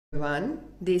Everyone.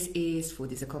 This is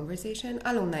Food is a Conversation,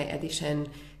 Alumni Edition,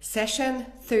 session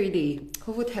 30.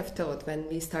 Who would have thought when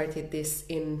we started this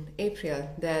in April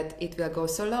that it will go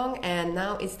so long? And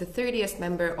now it's the 30th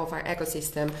member of our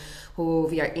ecosystem who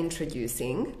we are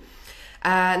introducing.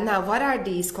 Now, what are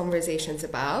these conversations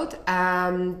about?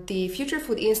 The Future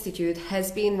Food Institute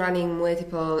has been running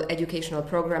multiple educational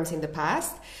programs in the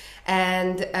past.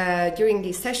 And during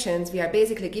these sessions, we are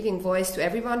basically giving voice to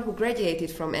everyone who graduated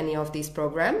from any of these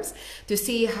programs to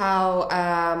see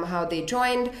how they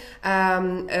joined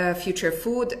Future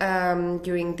Food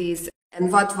during these,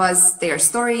 and what was their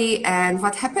story and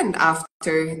what happened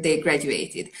after they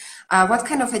graduated. What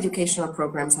kind of educational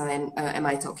programs am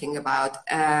I talking about?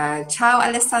 Ciao,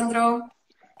 Alessandro.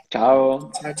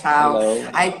 Ciao. Ciao, ciao. Hello.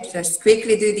 I just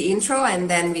quickly do the intro and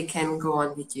then we can go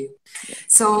on with you.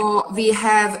 So we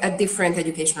have different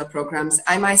educational programs.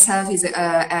 I myself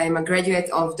I'm a graduate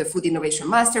of the Food Innovation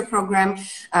Master Program.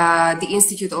 The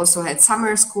Institute also had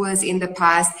summer schools in the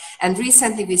past, and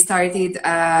recently we started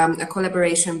a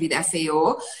collaboration with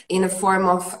FAO in a form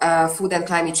of food and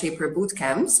climate shaper boot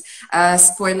camps.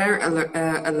 Spoiler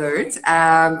alert,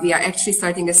 we are actually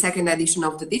starting a second edition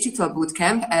of the digital boot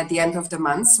camp at the end of the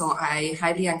month. So I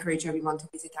highly encourage everyone to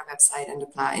visit our website and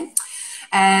apply.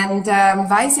 And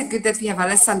why is it good that we have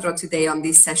Alessandro today on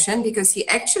this session? Because he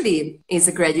actually is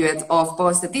a graduate of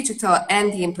both the digital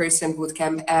and the in-person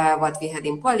bootcamp, what we had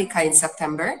in Polica in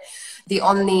September, the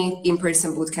only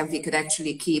in-person bootcamp we could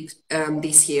actually keep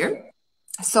this year.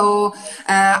 So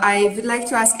I would like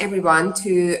to ask everyone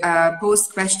to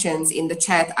post questions in the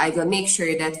chat. I will make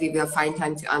sure that we will find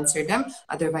time to answer them.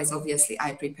 Otherwise, obviously,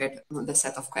 I prepared the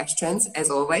set of questions as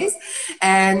always.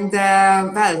 And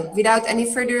well, without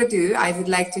any further ado, I would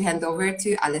like to hand over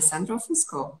to Alessandro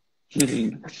Fusco.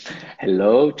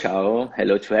 Hello, ciao.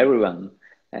 Hello to everyone.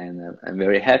 And I'm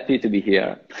very happy to be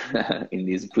here in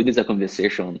this Food is a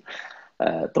Conversation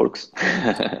talks.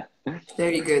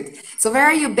 Very good. So where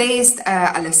are you based,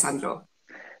 Alessandro?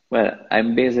 Well,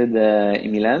 I'm based in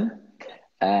Milan,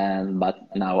 but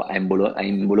now I'm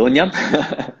in Bologna.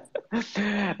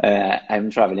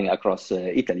 I'm traveling across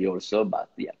Italy also, but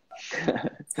yeah.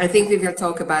 I think we will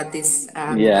talk about this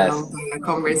Yes. along the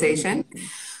conversation.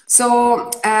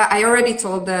 So I already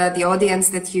told the audience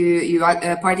that you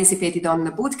participated on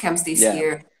the boot camps this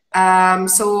year.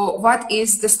 So what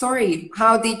is the story?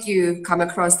 How did you come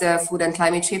across the Food and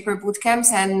Climate Shaper boot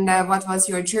camps, and what was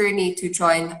your journey to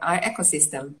join our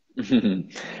ecosystem?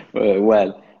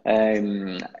 Well,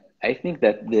 I think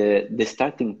that the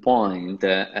starting point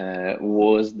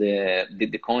was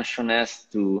the consciousness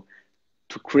to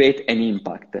create an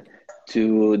impact,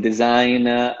 to design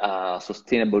a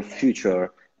sustainable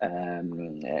future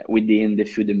within the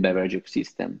food and beverage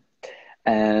ecosystem.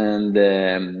 And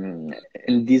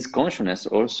this consciousness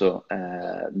also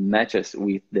matches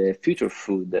with the future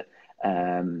food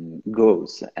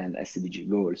goals and SDG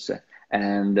goals.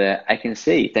 And I can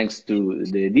say thanks to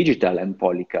the digital and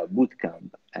Polica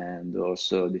bootcamp and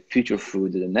also the future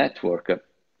food network,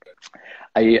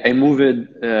 I moved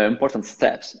important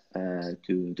steps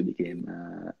to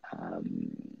become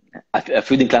a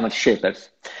food and climate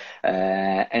shapers.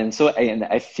 And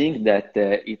I think that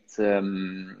it's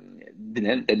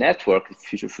the network, the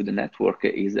Future Food Network,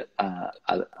 is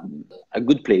a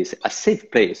good place, a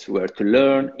safe place where to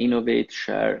learn, innovate,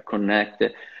 share, connect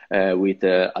with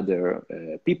other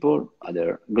people,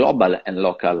 other global and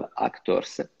local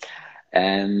actors.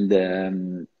 And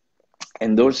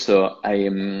also,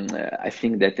 I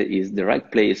think that is the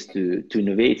right place to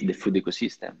innovate the food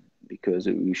ecosystem, because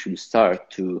we should start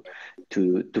to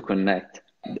connect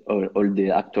all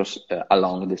the actors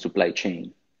along the supply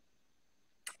chain.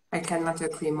 I cannot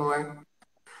agree more.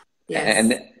 Yes.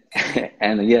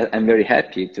 And yeah, I'm very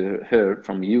happy to hear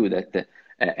from you that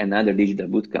another digital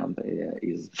bootcamp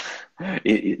is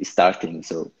starting.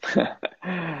 So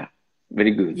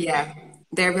very good. Yeah,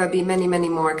 there will be many, many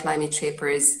more climate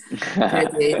shapers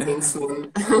graduating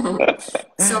soon.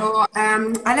 So,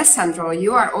 Alessandro,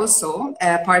 you are also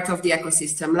part of the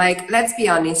ecosystem. Like, let's be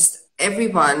honest,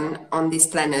 everyone on this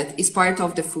planet is part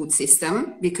of the food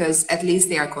system because at least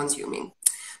they are consuming.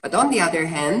 But on the other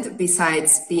hand,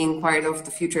 besides being part of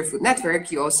the Future Food Network,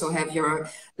 you also have your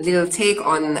little take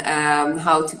on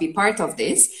how to be part of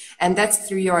this, and that's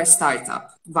through your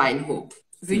startup, WineHoop.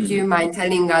 Would you mind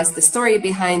telling us the story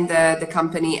behind the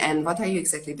company and what are you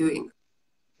exactly doing?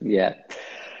 Yeah,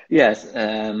 yes.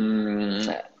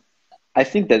 I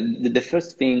think that the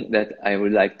first thing that I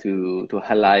would like to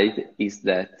highlight is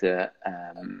that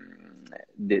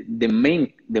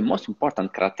the most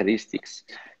important characteristics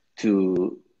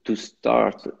to to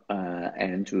start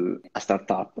and to a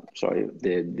startup, sorry,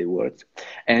 the words,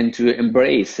 and to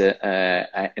embrace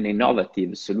an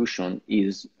innovative solution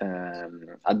is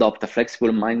adopt a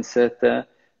flexible mindset,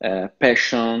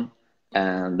 passion,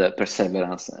 and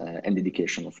perseverance and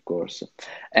dedication, of course.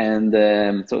 And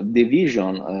so the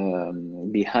vision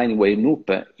behind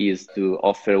WineHoop is to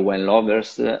offer wine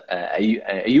lovers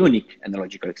a unique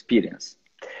enological experience.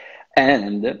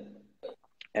 And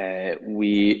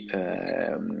we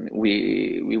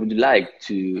would like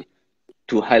to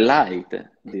highlight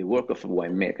the work of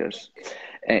winemakers.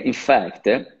 In fact,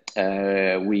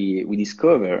 we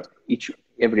discover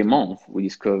every month we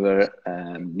discover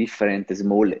different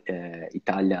small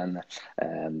Italian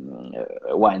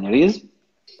wineries,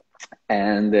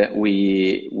 and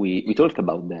we talk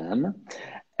about them,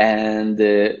 and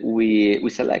we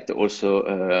select also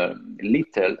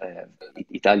little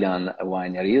Italian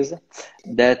wineries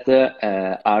that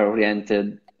are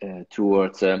oriented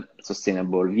towards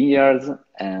sustainable vineyards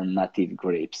and native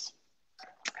grapes,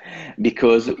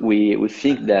 because we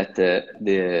think that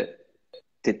the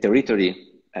territory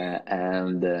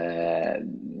and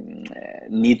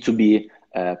need to be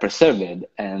preserved,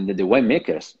 and the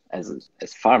winemakers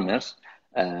as farmers,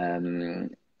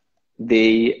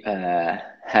 they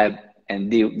have, and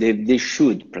they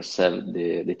should preserve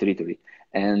the territory,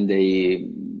 and they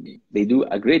do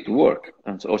a great work.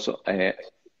 And so also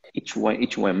each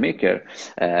winemaker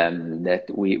that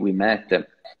we met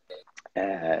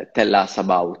tell us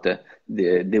about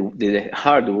the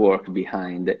hard work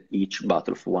behind each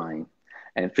bottle of wine.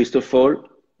 And first of all,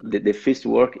 the first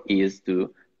work is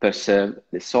to preserve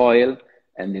the soil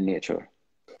and the nature,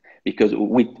 because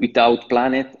without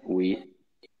planet we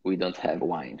don't have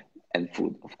wine and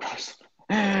food, of course.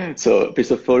 So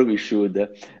first of all, we should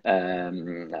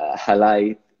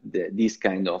highlight this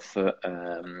kind of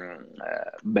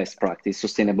best practice,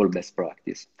 sustainable best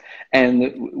practice. And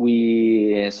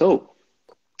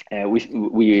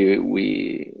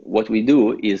what we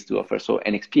do is to offer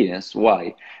an experience.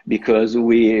 Why? Because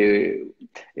we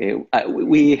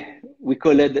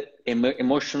call it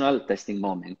emotional testing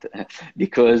moment,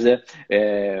 because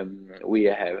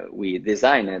we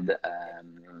designed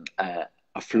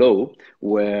a flow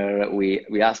where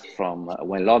we ask from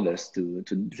wine lovers to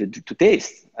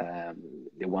taste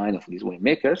the wine of these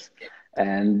winemakers,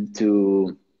 and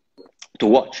to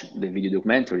watch the video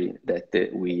documentary that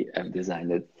we have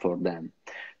designed for them.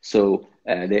 So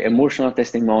the emotional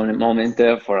testing moment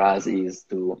for us is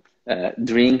to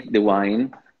drink the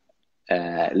wine,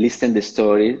 listen the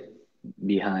story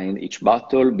behind each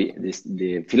bottle,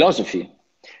 the philosophy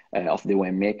of the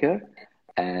winemaker,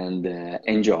 and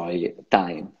enjoy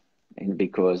time. And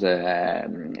because another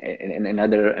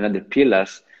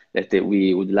pillars that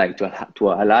we would like to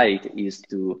highlight is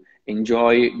to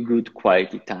enjoy good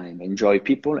quality time, enjoy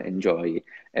people, enjoy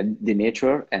the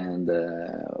nature, and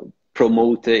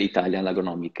promote Italian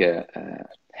agronomic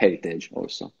heritage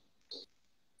also.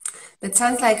 That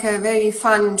sounds like a very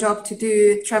fun job to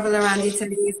do, travel around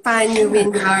Italy, find new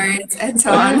vineyards and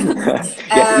so on.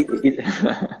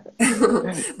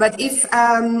 But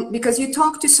because you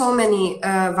talk to so many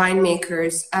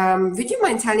winemakers, would you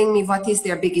mind telling me what is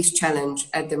their biggest challenge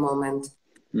at the moment?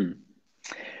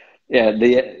 Yeah,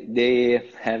 they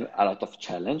have a lot of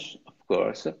challenge, of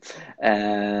course,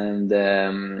 and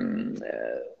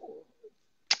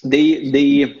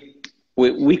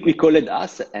we call it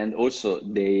us, and also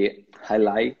they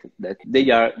highlight that they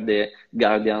are the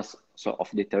guardians of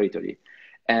the territory,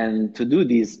 and to do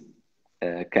this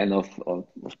kind of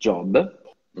job,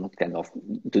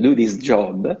 to do this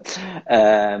job,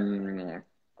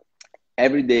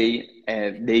 every day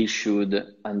they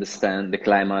should understand the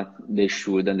climate, they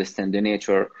should understand the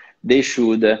nature, they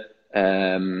should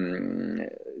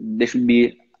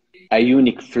be a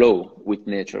unique flow with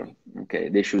nature. Okay,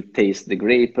 they should taste the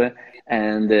grape,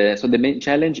 and so the main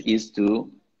challenge is to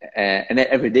an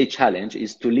everyday challenge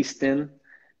is to listen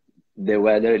the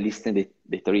weather, listen the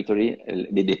territory,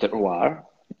 the terroir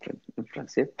in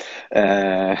France,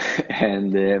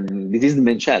 and this is the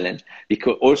main challenge,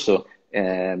 because also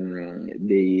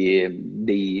they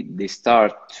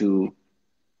start to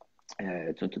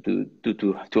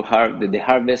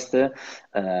harvest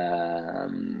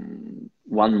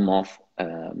 1 month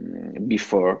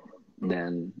before.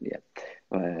 Then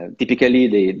typically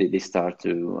they start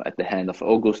to at the end of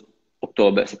August,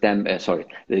 October, September. Sorry,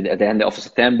 at the end of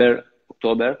September,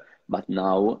 October. But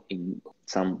now in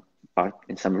some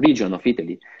region of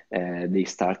Italy, they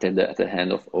started at the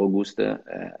end of August, at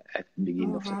the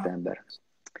beginning of September.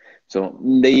 So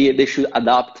they should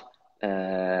adapt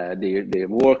their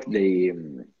work, their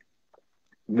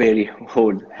very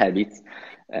old habits,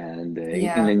 and in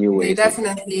Yeah, a new they way. So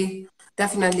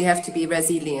definitely have to be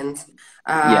resilient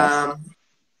yes,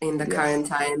 in the yes. current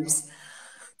times.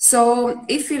 So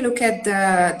if you look at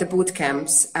the boot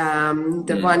camps,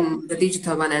 Mm. the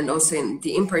digital one, and also in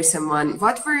the in-person one,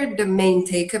 what were the main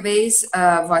takeaways?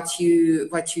 What you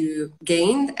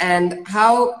gained, and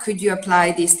how could you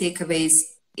apply these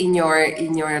takeaways in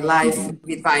your life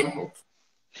with WineHoop?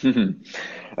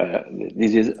 Uh,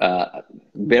 this is a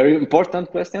very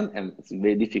important question, and it's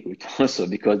very difficult also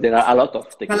because there are a lot of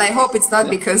Well, I takeaways. hope it's not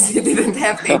because you didn't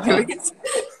have takeaways.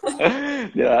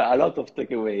 There are a lot of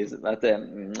takeaways, but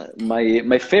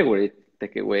my favorite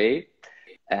takeaway,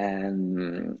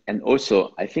 and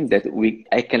also I think that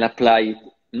I can apply it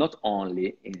not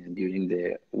only during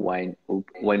the wine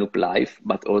up life,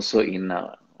 but also in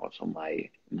also my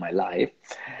life,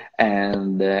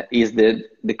 and is the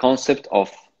concept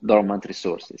of dormant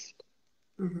resources.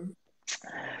 Mhm.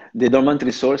 The dormant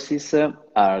resources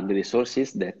are the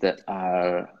resources that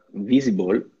are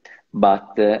visible,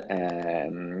 but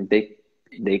they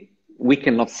we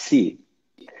cannot see.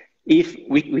 If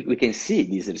we can see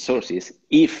these resources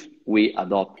if we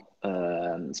adopt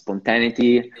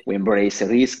spontaneity, we embrace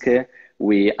risk,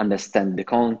 we understand the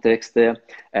context,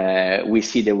 we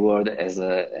see the world as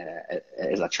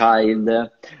a child.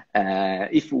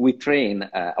 If we train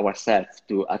ourselves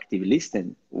to actively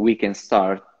listen, we can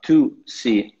start to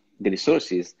see the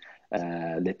resources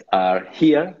that are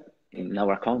here in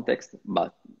our context,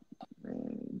 but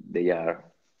they are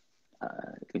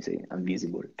let me say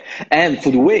invisible. And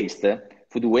food waste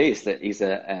is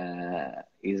a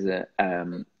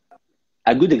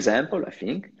good example, I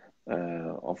think,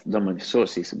 of dormant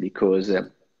resources because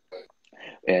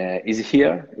is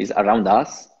here, is around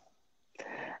us,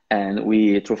 and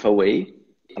we throw away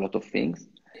a lot of things,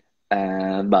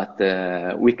 but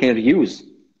we can reuse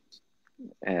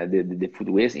the food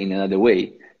waste in another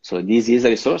way. So this is a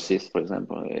resources, for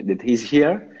example, that is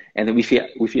here, and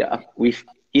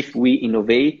if we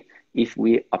innovate, if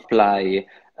we apply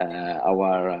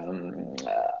our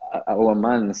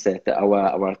mindset,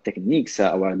 our techniques,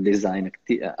 our design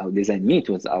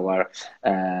methods, our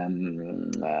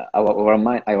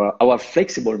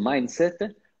flexible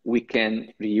mindset, we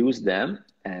can reuse them,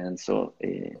 and so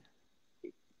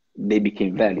they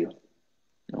became value,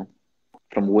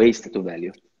 from waste to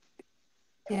value.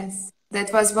 Yes,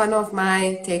 that was one of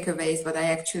my takeaways, but I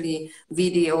actually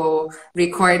video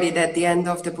recorded at the end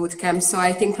of the boot camp. So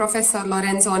I think Professor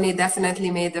Lorenzoni definitely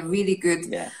made a really good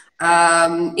Yeah.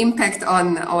 impact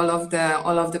on all of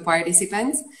the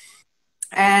participants.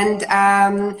 And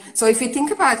so if we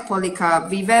think about Polika,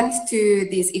 we went to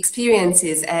these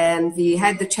experiences and we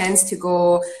had the chance to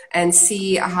go and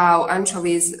see how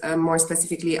anchovies, more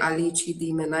specifically Alici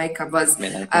di Menaica, was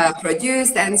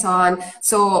produced and so on.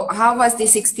 So how was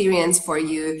this experience for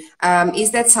you?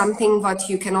 Is that something what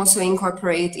you can also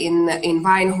incorporate in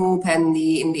WineHoop and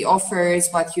in the offers,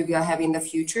 what you will have in the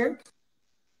future?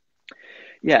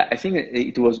 Yeah, I think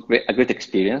it was a great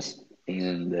experience,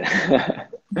 and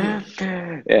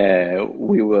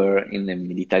we were in the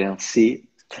Mediterranean Sea,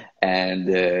 and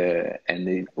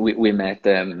we met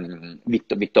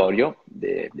Vittorio,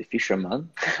 the fisherman,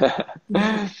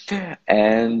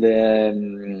 and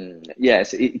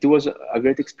yes, it was a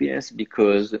great experience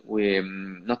because we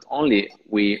not only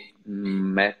we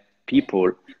met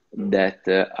people that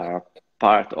are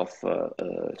part of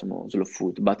Slow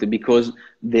Food, but because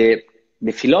the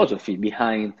philosophy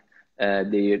behind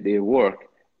their work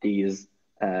is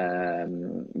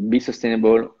be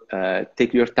sustainable,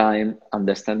 take your time,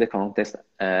 understand the context,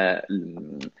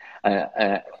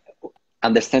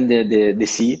 understand the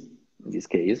sea, in this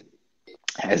case,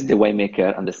 as the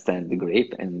winemaker understand the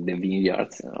grape and the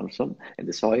vineyards also, and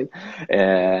the soil.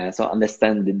 So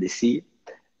understand the sea,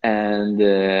 and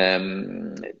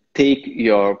take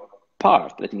your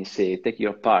part, let me say, take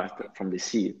your part from the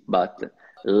sea, but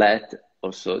let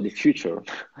also the future,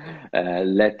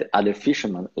 let other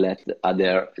fishermen, let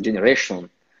other generation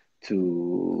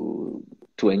to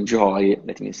enjoy,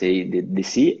 let me say, the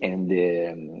sea and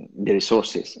the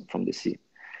resources from the sea.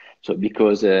 So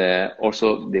because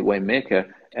also the winemaker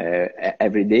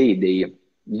every day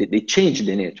they change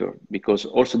the nature, because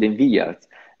also the vineyards,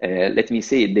 let me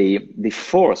say, they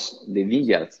force the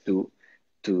vineyards to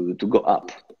go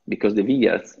up, because the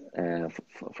vineyards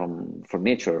from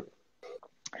nature,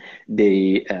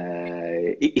 they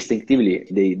instinctively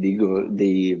they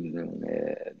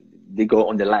go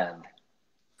on the land,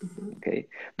 okay,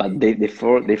 but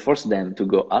they force them to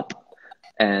go up,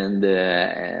 and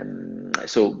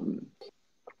so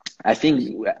I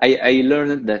think I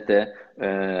learned that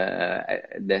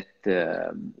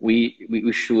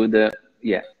we should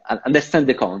yeah, understand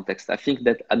the context. I think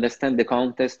that understand the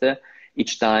context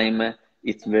each time,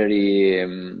 it's very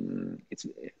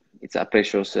it's a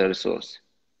precious resource.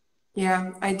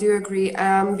 Yeah, I do agree.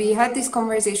 We had this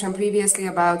conversation previously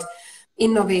about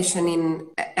innovation in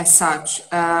as such,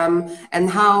 and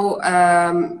how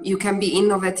you can be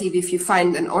innovative if you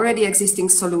find an already existing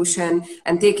solution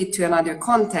and take it to another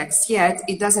context. Yet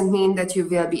it doesn't mean that you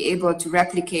will be able to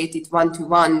replicate it one to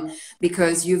one,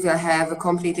 because you will have a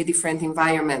completely different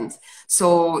environment.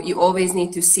 So you always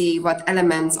need to see what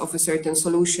elements of a certain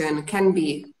solution can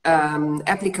be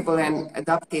applicable and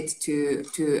adapted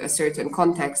to a certain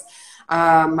context.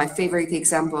 My favorite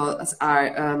examples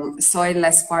are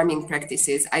soil-less farming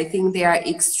practices. I think they are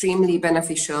extremely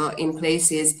beneficial in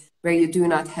places where you do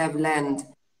not have land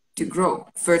to grow,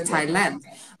 fertile land.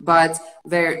 But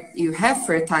where you have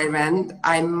fertile land,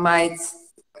 I might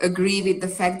agree with the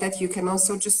fact that you can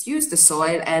also just use the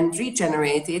soil and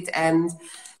regenerate it, and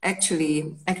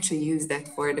actually use that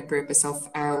for the purpose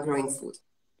of growing food.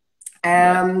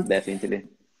 Yeah, definitely.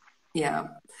 Yeah.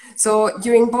 So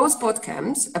during both boot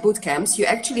camps, you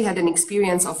actually had an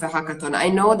experience of a hackathon. I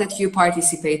know that you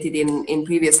participated in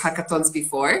previous hackathons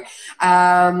before,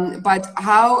 but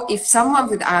how, if someone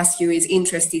would ask you, is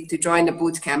interested to join a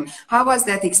boot camp, how was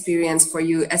that experience for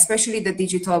you, especially the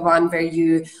digital one where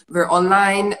you were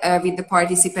online with the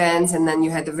participants, and then you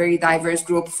had a very diverse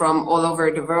group from all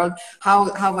over the world?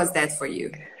 How was that for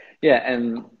you? Yeah,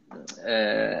 and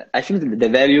I think the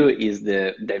value is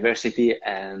the diversity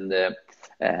and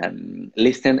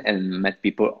listen and met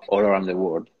people all around the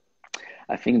world.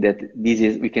 I think that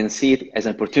we can see it as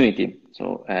an opportunity.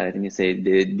 So let me say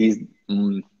this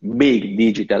big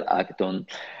digital hackathon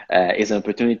is an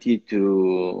opportunity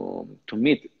to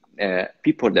meet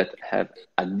people that have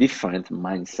a different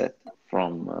mindset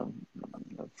from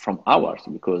ours,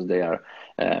 because they are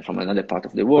from another part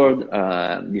of the world,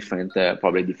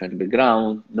 probably different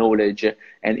background, knowledge,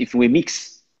 and if we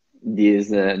mix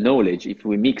this knowledge, if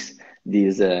we mix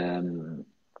these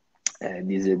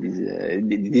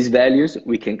values,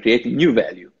 we can create new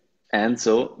value, and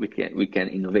so we can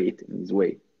innovate in this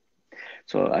way.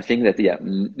 So I think that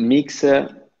mix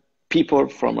people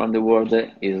from around the world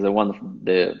is one of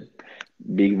the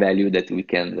big value that we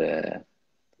can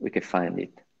find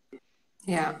it.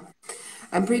 Yeah,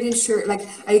 I'm pretty sure. Like,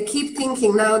 I keep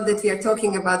thinking now that we are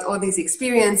talking about all these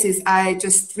experiences, I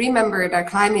just remembered our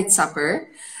climate supper.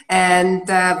 And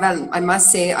well, I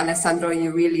must say, Alessandro,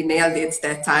 you really nailed it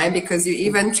that time, because you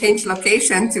even changed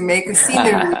location to make a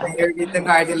scenery there with the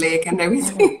Garden Lake and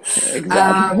everything.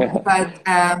 Exactly.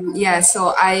 Yeah,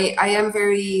 so I am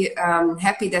very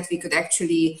happy that we could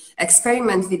actually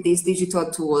experiment with these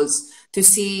digital tools to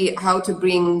see how to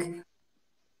bring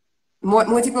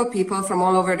multiple people from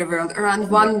all over the world around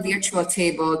one virtual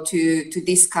table to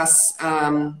discuss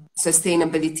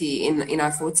sustainability in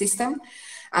our food system.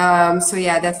 So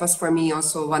yeah, that was for me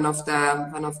also one of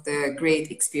the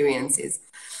great experiences.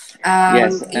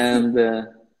 Yes, and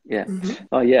yeah,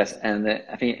 oh yes, and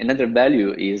I think another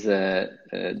value is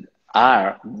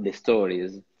are the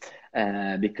stories,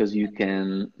 because you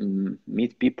can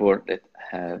meet people that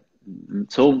have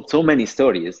so many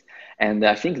stories, and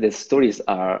I think the stories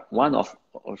are one of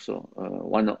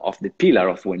the pillar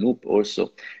of WineHoop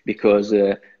also, because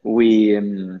we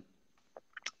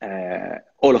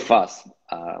all of us,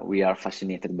 we are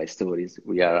fascinated by stories.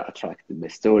 We are attracted by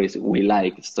stories. We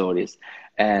like stories,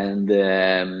 and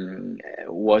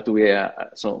what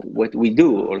we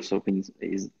do also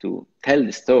is to tell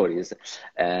the stories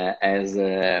as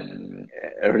a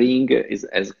ring is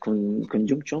as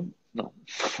conjunction. No,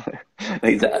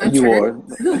 it's a new word.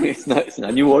 It's not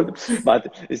a new word,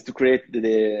 but it's to create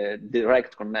the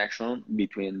direct connection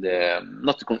between the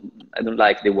I don't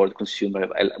like the word consumer.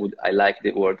 I like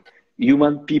the word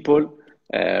human, people,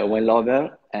 wine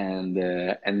lover, and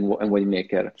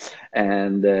winemaker,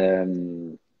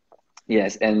 and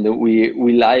yes, and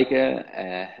we like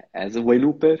as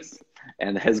winehoopers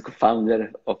and as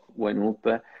co-founder of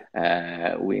WineHoop,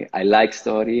 I like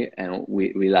story, and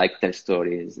we like tell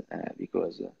stories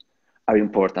because are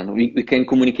important. We can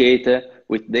communicate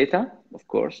with data, of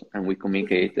course, and we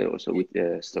communicate also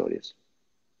with stories.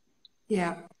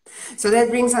 Yeah. So that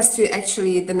brings us to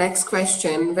actually the next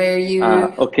question, where you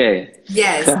okay.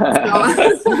 Yes.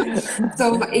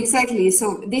 So exactly.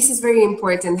 So this is very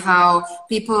important, how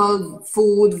people,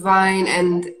 food, wine,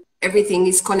 and everything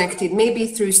is connected, maybe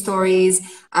through stories,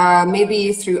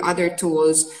 maybe through other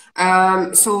tools.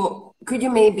 So could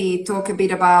you maybe talk a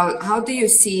bit about how do you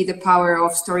see the power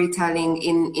of storytelling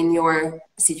in your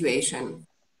situation?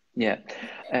 Yeah.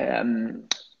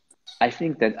 I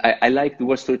think that I like the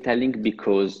word storytelling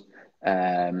because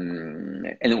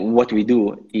And what we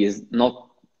do is not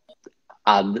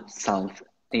add something.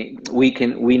 We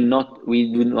cannot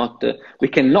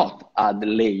add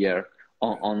layer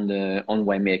on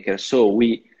winemaker. So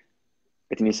we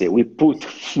bring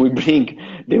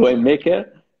the winemaker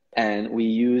and we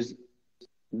use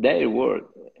their word,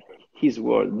 his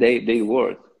word, their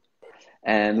word,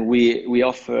 and we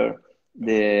offer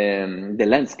the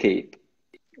landscape.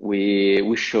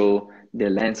 We show the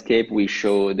landscape. We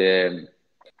show the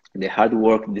hard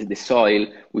work, the soil.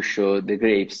 We show the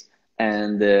grapes,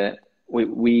 and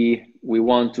we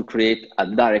want to create a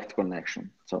direct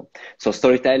connection. So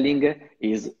storytelling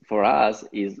is for us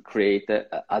is create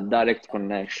a direct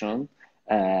connection.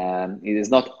 It is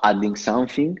not adding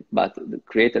something, but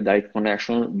create a direct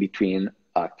connection between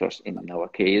actors, in our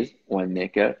case,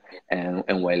 winemaker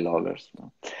and wine lovers.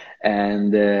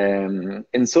 And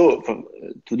so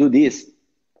to do this,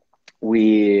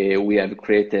 we have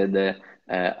created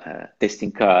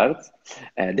tasting cards.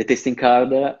 The tasting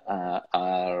cards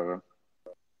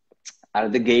are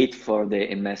the gate for the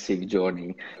immersive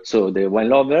journey. So the wine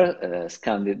lover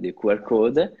scanned the QR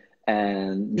code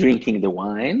and drinking the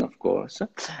wine, of course,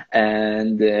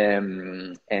 and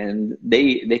they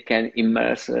can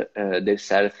immerse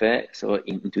themselves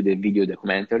into the video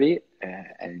documentary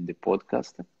and the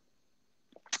podcast.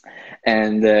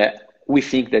 And we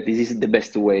think that this is the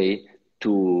best way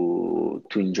to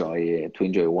enjoy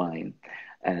wine.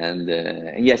 And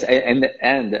yes,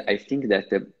 and I think that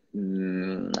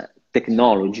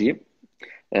technology,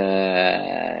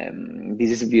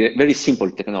 this is very simple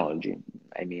technology.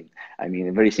 I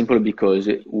mean very simple, because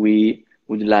we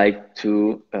would like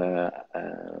to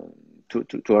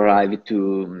arrive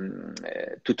to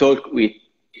talk with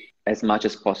as much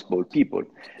as possible people,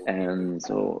 and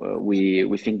so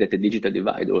we think that the digital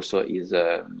divide also is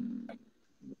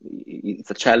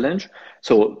it's a challenge.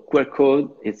 So QR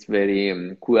code is very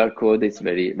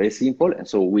simple, and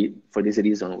so for this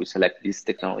reason we select this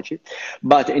technology.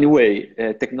 But anyway,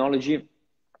 technology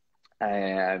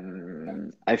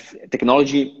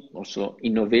also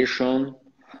innovation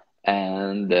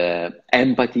and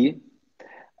empathy.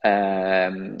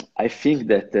 I think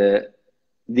that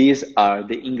these are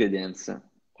the ingredients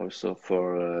also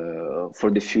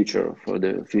for the future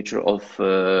of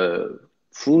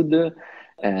food,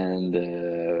 and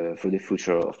for the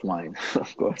future of wine,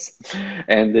 of course.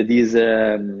 And these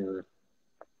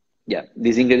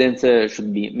ingredients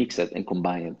should be mixed and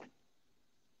combined.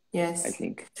 Yes. I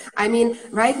think. I mean,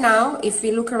 right now, if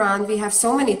we look around, we have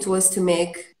so many tools to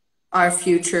make our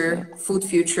food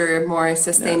future more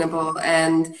sustainable,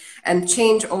 and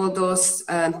change all those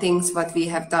things what we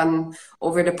have done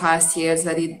over the past years,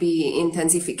 let it be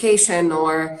intensification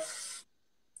or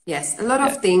yes, a lot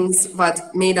of things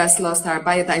what made us lost our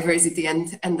biodiversity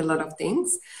and a lot of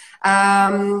things.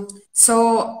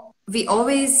 So we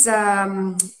always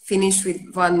finish with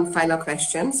one final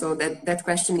question. So that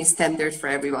question is standard for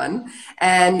everyone.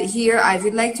 And here I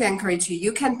would like to encourage you,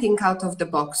 you can think out of the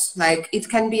box. Like, it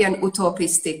can be an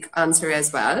utopistic answer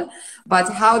as well.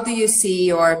 But how do you see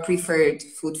your preferred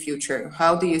food future?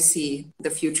 How do you see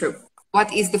the future?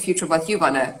 What is the future what you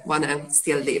wanna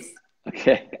still live?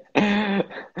 Okay.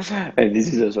 And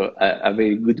this is also a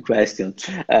very good question.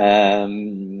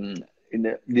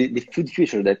 The food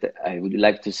future that I would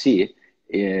like to see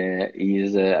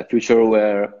is a future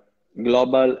where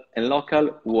global and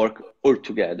local work all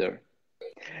together,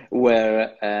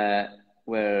 where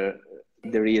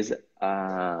there is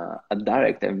a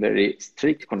direct and very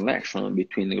strict connection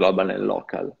between global and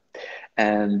local.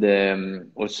 And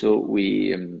also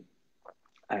we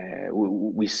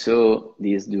saw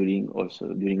this during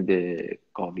the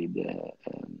COVID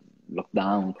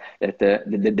lockdown, that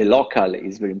the local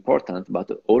is very important, but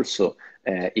also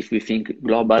if we think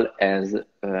global as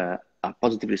a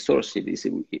positive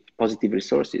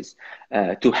resources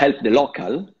to help the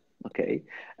local. Okay,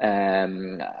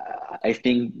 I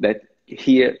think that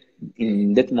here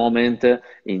in that moment,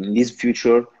 in this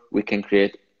future, we can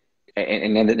create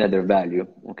another value.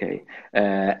 Okay,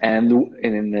 and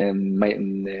in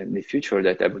the future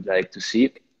that I would like to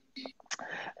see,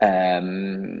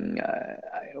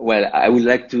 well, I would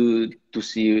like to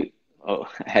see,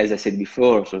 as I said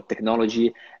before, so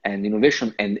technology and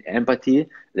innovation and empathy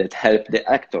that help the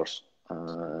actors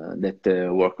that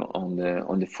work on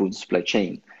the food supply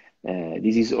chain.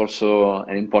 This is also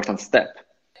an important step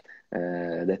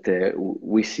that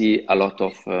we see a lot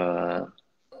of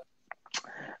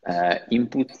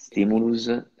input, stimulus,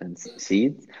 and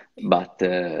seeds, but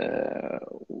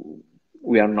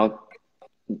we are not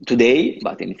today,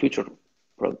 but in the future,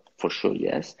 for sure,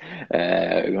 yes.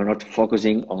 We're not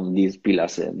focusing on these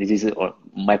pillars. This is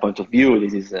my point of view.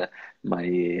 This is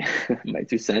my my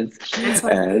 2 cents. That's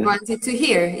what we wanted to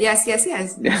hear. Yes, yes,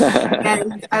 yes.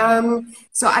 And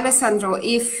so, Alessandro,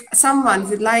 if someone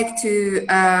would like to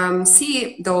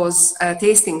see those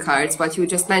tasting cards, what you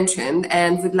just mentioned,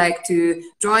 and would like to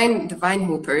join the Wine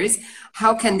Hoopers,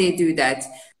 how can they do that?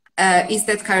 Is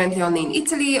that currently only in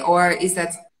Italy, or is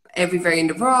that everywhere in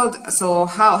the world? So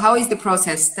how is the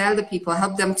process? Tell the people,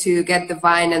 help them to get the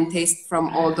wine and taste from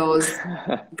all those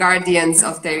guardians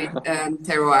of their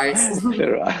terroirs.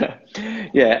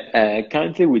 Yeah,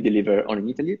 currently we deliver only in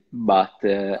Italy, but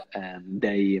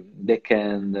they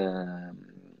can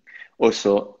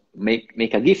also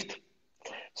make a gift.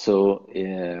 So,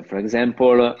 for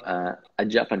example, a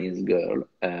Japanese girl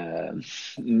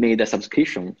made a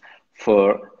subscription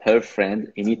for her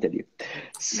friend in Italy.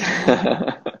 So,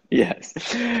 yes.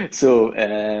 So,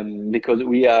 because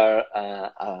we are a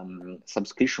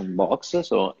subscription box,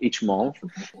 so each month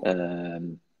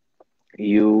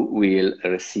you will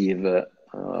receive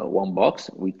one box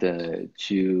with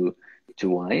two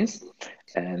wines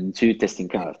and 2 tasting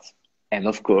cards, and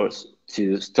of course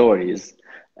 2 stories.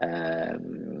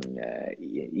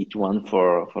 Each one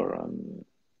for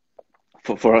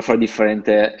different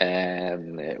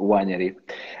winery,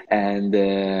 and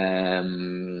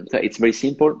so it's very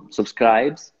simple.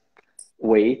 Subscribe,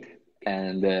 wait,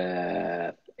 and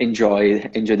enjoy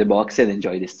the box and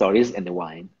enjoy the stories and the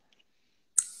wine.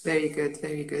 Very good,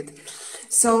 very good.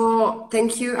 So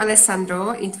thank you, Alessandro.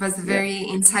 It was a very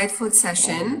insightful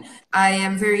session. I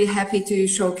am very happy to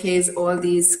showcase all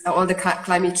the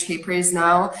climate shapers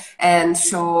now and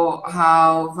show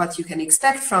what you can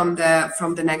expect from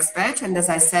the next batch. And as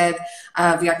I said,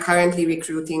 we are currently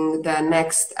recruiting the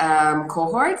next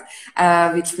cohort,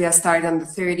 which we are starting on the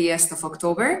 30th of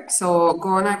October. So go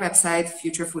on our website,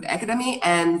 Future Food Academy,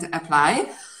 and apply.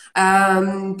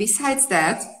 Besides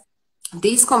that,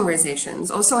 these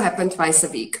conversations also happen twice a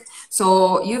week.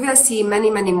 So you will see many,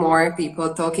 many more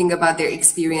people talking about their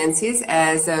experiences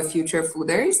as future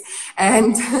fooders.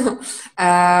 And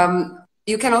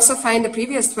you can also find the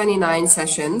previous 29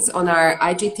 sessions on our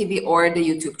IGTV or the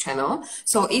YouTube channel.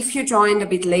 So if you joined a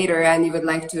bit later and you would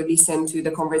like to listen to the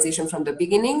conversation from the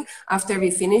beginning, after we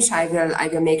finish, I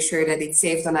will make sure that it's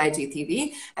saved on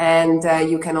IGTV. And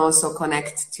you can also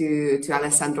connect to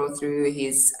Alessandro through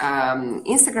his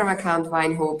Instagram account,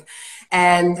 WineHoop.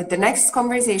 And the next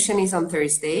conversation is on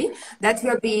Thursday. That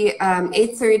will be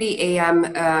 8:30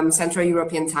 a.m. Central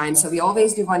European time. So we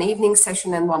always do one evening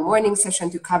session and one morning session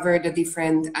to cover the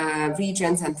different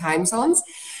regions and time zones.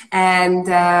 And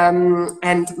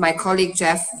my colleague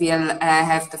Jeff will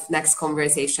have the next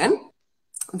conversation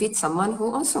with someone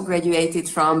who also graduated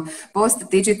from both the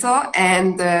digital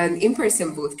and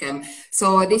in-person bootcamp.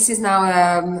 So this is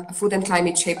now Food and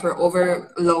Climate Shaper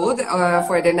overload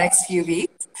for the next few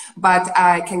weeks, but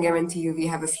I can guarantee you we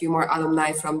have a few more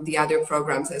alumni from the other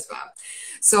programs as well.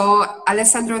 So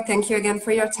Alessandro, thank you again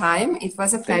for your time. It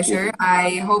was a pleasure.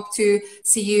 I hope to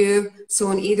see you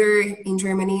soon, either in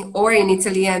Germany or in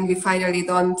Italy, and we finally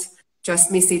don't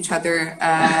just miss each other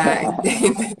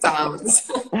in the towns.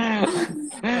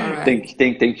 Right.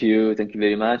 Thank you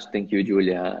very much. Thank you,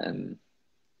 Julia, and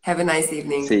have a nice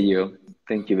evening. See you.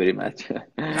 Thank you very much.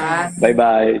 Bye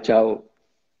bye. Ciao.